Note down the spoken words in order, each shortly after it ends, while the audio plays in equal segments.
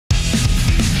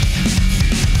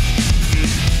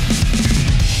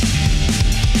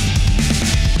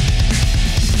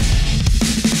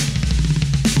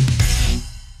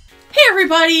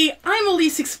everybody, I'm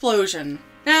Elyse Explosion.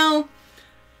 Now,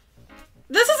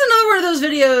 this is another one of those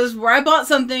videos where I bought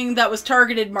something that was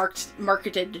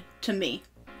marketed to me.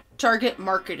 Targeting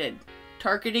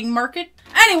market?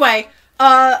 Anyway,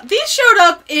 these showed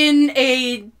up in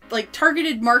a,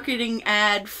 targeted marketing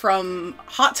ad from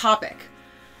Hot Topic.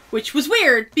 Which was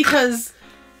weird because,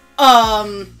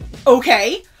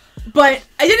 okay. But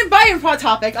I didn't buy them from Hot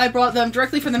Topic. I brought them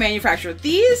directly from the manufacturer.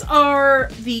 These are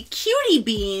the Cutie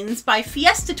Beans by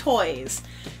Fiesta Toys.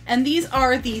 And these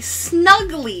are the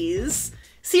Snugglies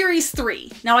Series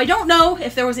 3. Now, I don't know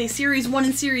if there was a Series 1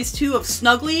 and Series 2 of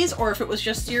Snugglies, or if it was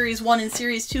just Series 1 and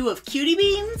Series 2 of Cutie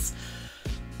Beans.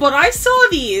 But I saw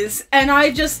these, and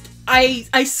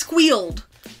I squealed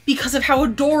because of how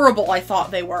adorable I thought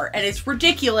they were. And it's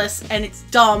ridiculous, and it's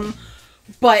dumb.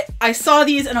 But I saw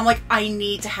these and I'm like, I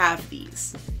need to have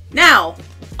these. Now,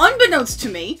 unbeknownst to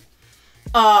me,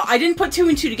 I didn't put two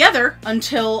and two together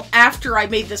until after I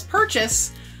made this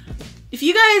purchase. If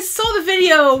you guys saw the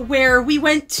video where we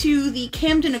went to the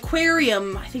Camden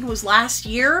Aquarium, I think it was last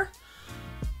year,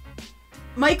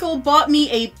 Michael bought me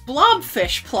a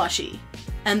blobfish plushie.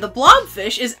 And the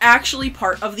blobfish is actually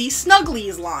part of the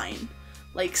Snugglies line.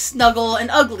 Like Snuggle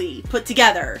and Ugly put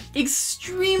together.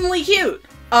 Extremely cute.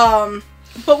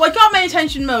 But what got my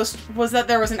attention most was that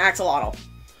there was an axolotl.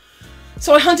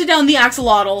 So I hunted down the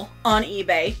axolotl on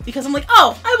eBay because I'm like,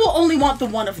 oh, I will only want the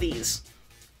one of these.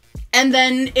 And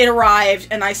then it arrived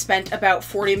and I spent about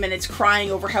 40 minutes crying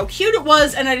over how cute it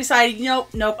was, and I decided,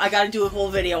 nope, I gotta do a whole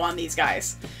video on these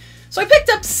guys. So I picked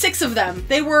up 6 of them.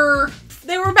 They were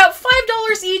about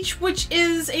 $5 each, which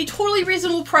is a totally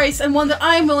reasonable price and one that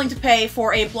I'm willing to pay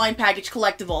for a blind package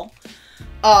collectible.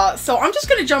 So I'm just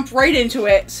gonna jump right into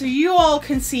it so you all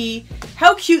can see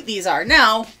how cute these are.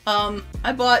 Now,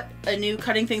 I bought a new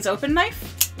cutting things open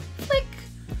knife,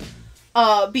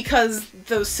 because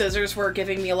those scissors were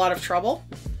giving me a lot of trouble,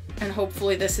 and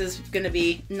hopefully this is gonna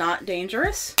be not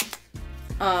dangerous.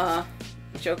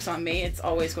 Joke's on me, it's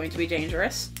always going to be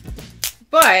dangerous.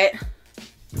 But,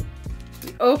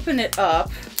 we open it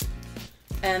up,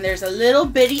 and there's a little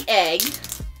bitty egg.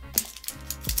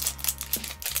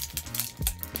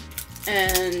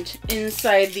 And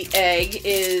inside the egg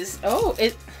is,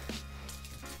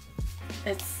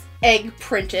 it's egg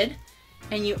printed.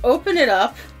 And you open it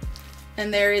up,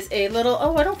 and there is a little,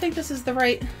 I don't think this is the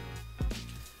right,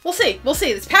 we'll see.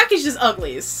 It's packaged as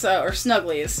Uglies, or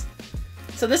Snugglies.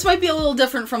 So this might be a little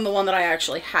different from the one that I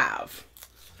actually have.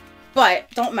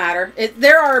 But, don't matter.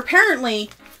 There are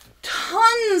apparently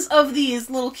tons of these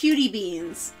little cutie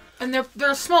beans. And they're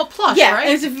a small plush, right? Yeah,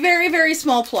 it's a very, very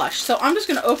small plush. So I'm just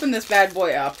going to open this bad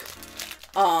boy up.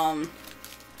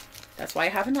 That's why I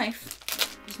have a knife.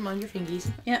 Just mind your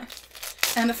fingies. Yeah.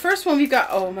 And the first one we've got,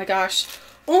 oh my gosh.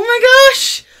 Oh my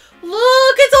gosh!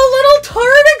 Look, it's a little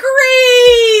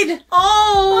tardigrade!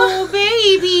 Oh,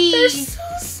 baby! They're so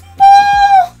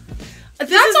small!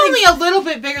 That's only a little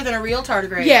bit bigger than a real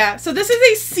tardigrade. Yeah, so this is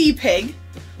a sea pig.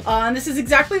 And this is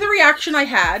exactly the reaction I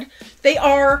had. They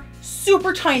are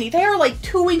super tiny. They are like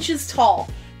 2 inches tall.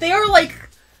 They are like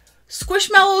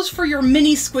squishmallows for your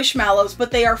mini squishmallows, but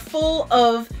they are full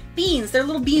of beans. They're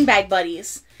little beanbag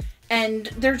buddies. And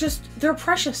they're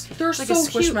precious. They're so cute.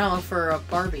 It's like a squishmallow for a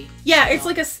Barbie. Yeah,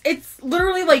 it's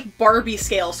literally like Barbie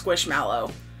scale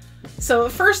squishmallow. So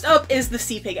first up is the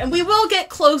sea pig. And we will get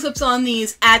close-ups on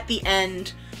these at the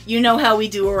end. You know how we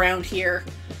do around here.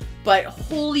 But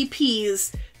holy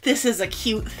peas, this is a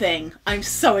cute thing. I'm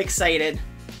so excited.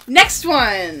 Next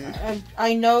one!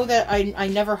 I know that I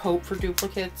never hope for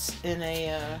duplicates in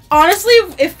a, Honestly,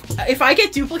 if I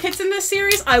get duplicates in this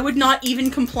series, I would not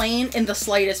even complain in the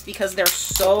slightest because they're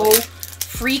so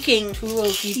freaking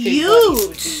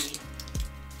cute!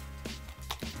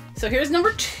 So here's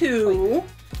number 2.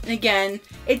 And again,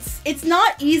 it's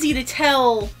not easy to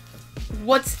tell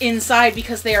what's inside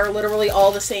because they are literally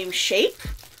all the same shape.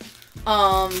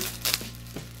 And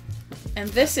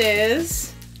this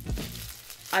is,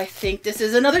 I think this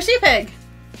is another sea pig.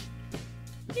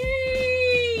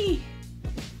 Yay!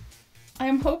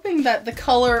 I'm hoping that the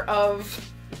color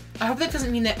of, I hope that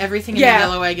doesn't mean that everything in the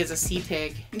yellow egg is a sea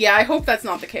pig. Yeah, I hope that's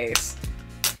not the case.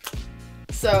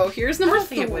 So here's number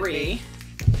 3.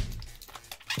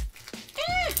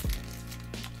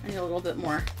 I need a little bit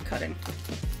more cutting.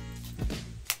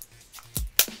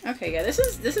 Okay, yeah, this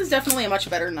is definitely a much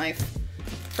better knife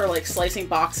for like slicing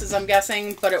boxes, I'm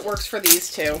guessing, but it works for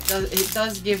these too. It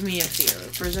does give me a fear.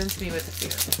 It presents me with a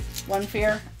fear. One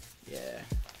fear? Yeah.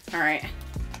 Alright.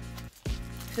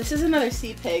 This is another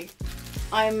sea pig.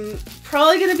 I'm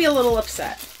probably gonna be a little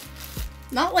upset.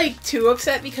 Not like too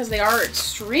upset because they are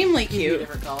extremely cute. It's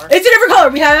a different color.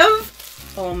 We have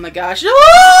Oh my gosh.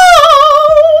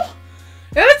 Oh!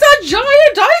 It's a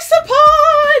giant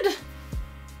isopod!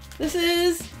 This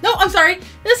is... No, I'm sorry.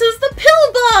 This is the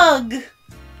pill bug!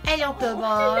 Hello, pill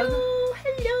bug.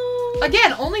 Hello.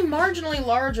 Again, only marginally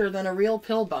larger than a real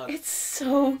pill bug. It's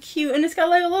so cute. And it's got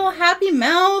like a little happy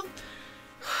mouth.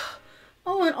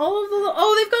 Oh, and all of the little...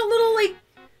 Oh, they've got little like...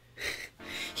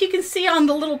 You can see on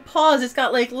the little paws, it's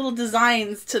got like little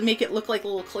designs to make it look like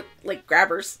little like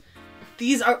grabbers.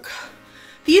 These are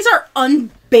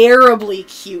unbearably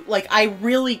cute. Like, I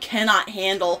really cannot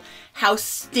handle how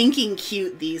stinking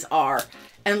cute these are.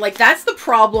 And like, that's the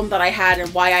problem that I had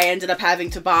and why I ended up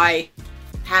having to buy.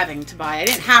 I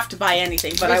didn't have to buy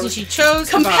anything, but I was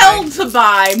compelled to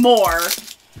buy more.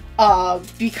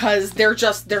 Because they're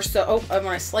so... Oh, I'm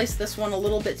gonna slice this one a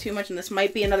little bit too much, and this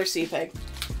might be another sea pig.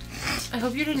 I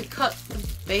hope you didn't cut the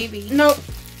baby. Nope,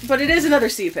 but it is another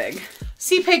sea pig.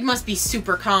 Sea pig must be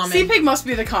super common. Sea pig must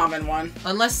be the common one.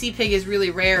 Unless sea pig is really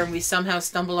rare and we somehow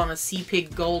stumbled on a sea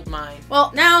pig gold mine.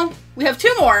 Well, now we have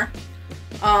 2 more.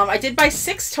 I did buy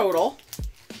 6 total.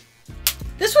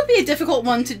 This would be a difficult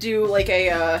one to do like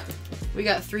a... We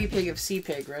got 3 pig of sea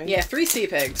pig, right? Yeah, 3 sea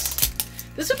pigs.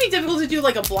 This would be difficult to do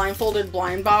like a blindfolded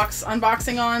blind box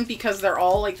unboxing on because they're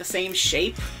all like the same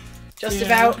shape. Just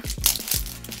about.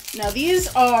 Now these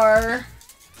are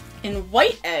in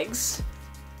white eggs.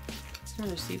 It's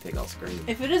another sea pig, I'll scream.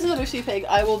 If it is another sea pig,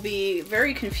 I will be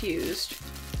very confused.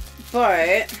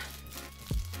 But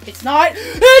it's not.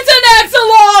 It's an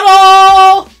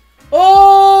axolotl!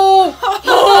 Oh!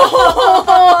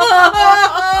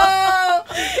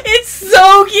 It's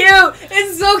so cute!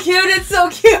 It's so cute! It's so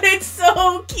cute! It's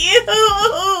so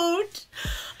cute!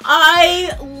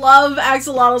 I love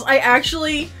axolotls.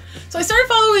 So I started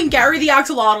following Gary the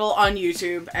Axolotl on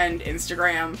YouTube and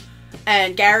Instagram.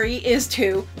 And Gary is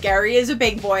 2. Gary is a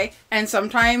big boy. And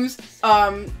sometimes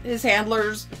his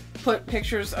handlers put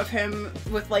pictures of him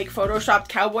with like photoshopped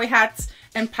cowboy hats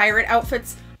and pirate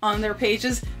outfits on their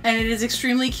pages. And it is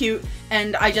extremely cute.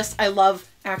 And I love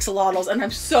axolotls. And I'm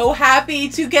so happy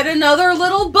to get another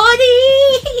little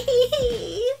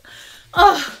buddy!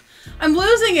 Ugh. I'm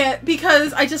losing it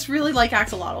because I just really like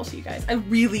axolotls, you guys. I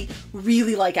really,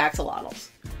 really like axolotls.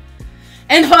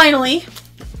 And finally,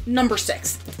 number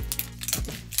 6.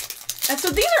 And so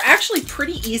these are actually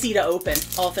pretty easy to open,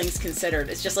 all things considered.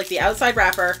 It's just like the outside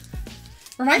wrapper.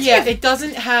 Reminds me of... it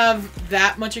doesn't have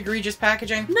that much egregious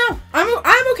packaging. No,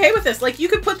 I'm okay with this. Like, you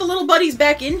could put the little buddies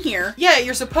back in here. Yeah,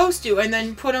 you're supposed to, and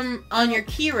then put them on your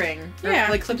keyring. Yeah.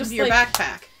 Like, clip them to your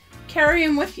backpack. Carry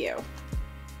them with you.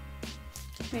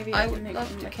 Maybe I would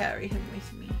love to carry him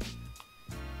with me.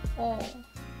 Oh.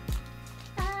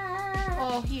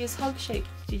 Oh, he is hug-shaped.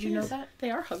 Did you know that?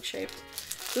 They are hug-shaped.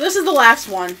 So this is the last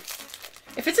one.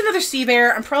 If it's another sea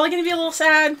bear, I'm probably going to be a little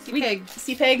sad. Sea pig.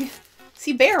 Sea pig.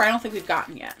 Sea bear, I don't think we've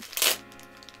gotten yet.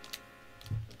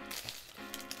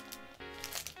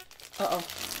 Uh-oh.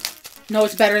 No,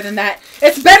 it's better than that.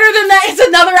 It's better than that! It's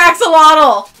another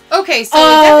axolotl! Okay, so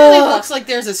it definitely looks like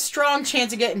there's a strong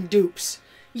chance of getting dupes.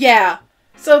 Yeah.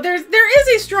 So there is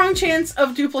a strong chance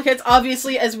of duplicates,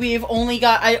 obviously, as we've only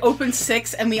got... I opened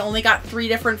 6 and we only got 3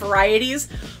 different varieties.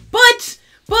 But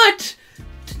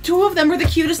 2 of them are the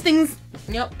cutest things...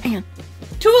 Yep. And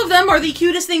 2 of them are the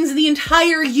cutest things in the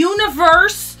entire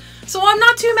universe, so I'm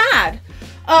not too mad.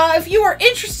 If you are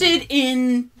interested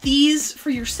in these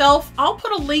for yourself, I'll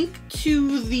put a link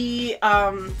to the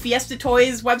Fiesta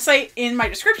Toys website in my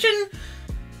description.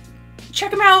 Check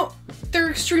them out. They're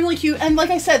extremely cute. And like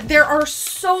I said, there are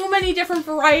so many different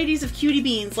varieties of cutie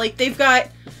beans. Like, they've got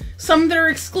some that are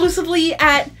exclusively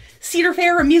at Cedar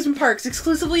Fair amusement parks,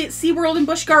 exclusively at SeaWorld and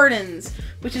Busch Gardens,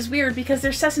 which is weird because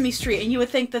they're Sesame Street and you would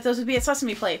think that those would be at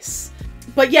Sesame Place.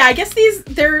 But yeah, I guess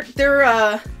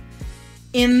they're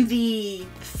in the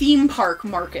theme park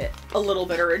market a little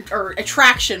bit, or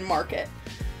attraction market.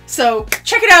 So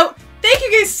check it out. Thank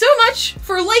you guys so much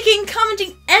for liking,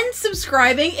 commenting, and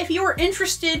subscribing. If you are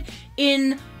interested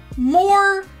in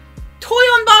more toy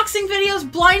unboxing videos,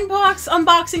 blind box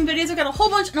unboxing videos, I've got a whole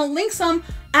bunch and I'll link some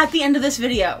at the end of this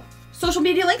video. Social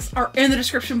media links are in the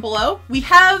description below. We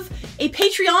have a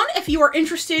Patreon if you are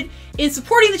interested in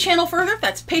supporting the channel further.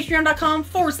 That's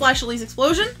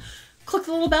patreon.com/ElyseExplosion. Click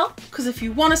the little bell, because if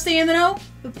you want to stay in the know,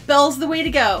 the bell's the way to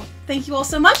go. Thank you all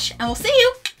so much, and we'll see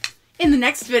you in the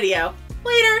next video.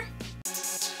 Later!